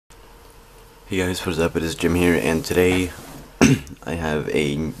Hey guys, what's up? It is Jim here, and today I have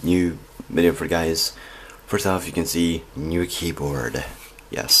a new video for you guys. First off, you can see new keyboard.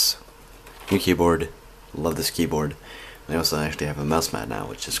 Yes, new keyboard. Love this keyboard. I also actually have a mouse mat now,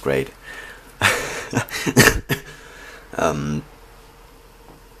 which is great. But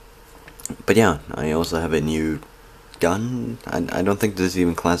yeah, I also have a new gun. I don't think this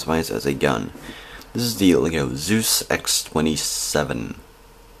even classifies as a gun. This is the Zeus X27.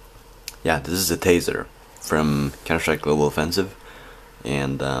 Yeah, this is a taser from Counter-Strike Global Offensive,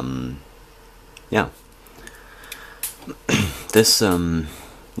 and yeah, this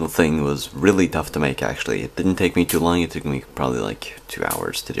little thing was really tough to make. Actually, it didn't take me too long. It took me probably like 2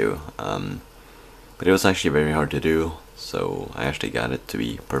 hours to do, but it was actually very hard to do. So I actually got it to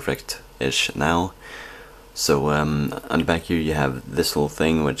be perfect-ish now. So on the back here you have this little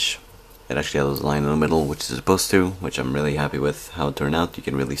thing, which it actually has a line in the middle, which is supposed to, which I'm really happy with how it turned out. You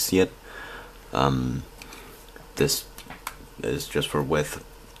can really see it. This is just for width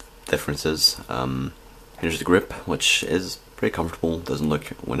differences. Here's the grip, which is pretty comfortable. Doesn't look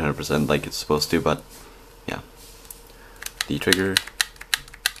 100% like it's supposed to, but yeah. The trigger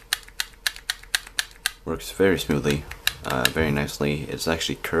works very smoothly, very nicely. It's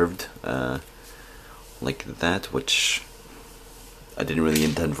actually curved like that, which I didn't really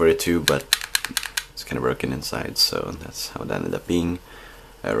intend for it to, but it's kind of broken inside, so that's how it ended up being.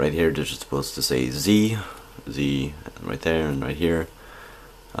 Right here, they're just supposed to say Z right there and right here.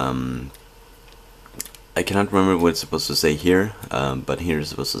 I cannot remember what it's supposed to say here, but here it's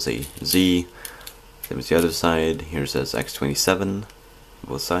supposed to say Z. Same as the other side. Here it says X27,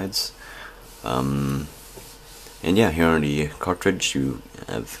 both sides. And yeah, here on the cartridge you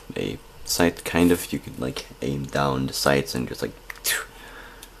have a sight, kind of. You could like aim down the sights and just like.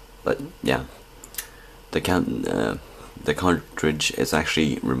 But yeah, the cartridge is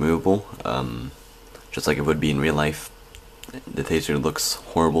actually removable, just like it would be in real life. The taser looks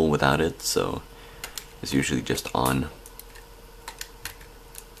horrible without it, so it's usually just on.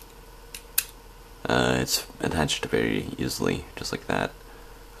 It's attached very easily, just like that.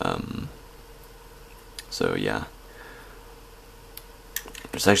 So yeah.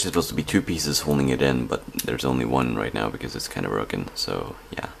 There's actually supposed to be two pieces holding it in, but there's only one right now because it's kind of broken, so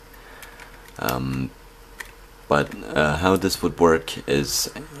yeah. But how this would work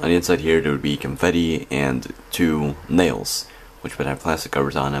is, on the inside here there would be confetti and two nails, which would have plastic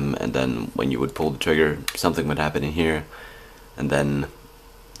covers on them, and then when you would pull the trigger, something would happen in here, and then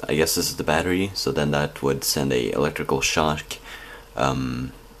I guess this is the battery, so then that would send a electrical shock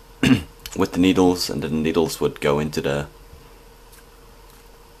with the needles, and then the needles would go into the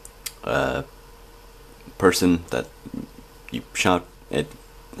person that you shot it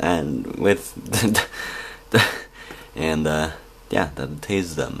and with and yeah, that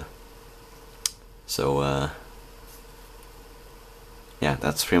tased them. So yeah,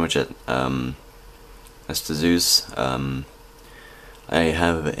 that's pretty much it. That's the Zeus. I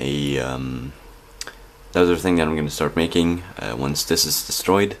have a other thing that I'm gonna start making once this is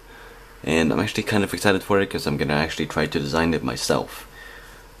destroyed, and I'm actually kind of excited for it because I'm gonna actually try to design it myself.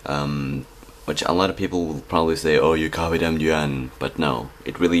 Which a lot of people will probably say, oh, you copied MDN, but no,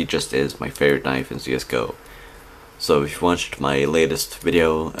 it really just is my favorite knife in CSGO. So if you watched my latest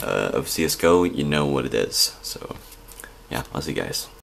video of CSGO, you know what it is. So yeah, I'll see you guys.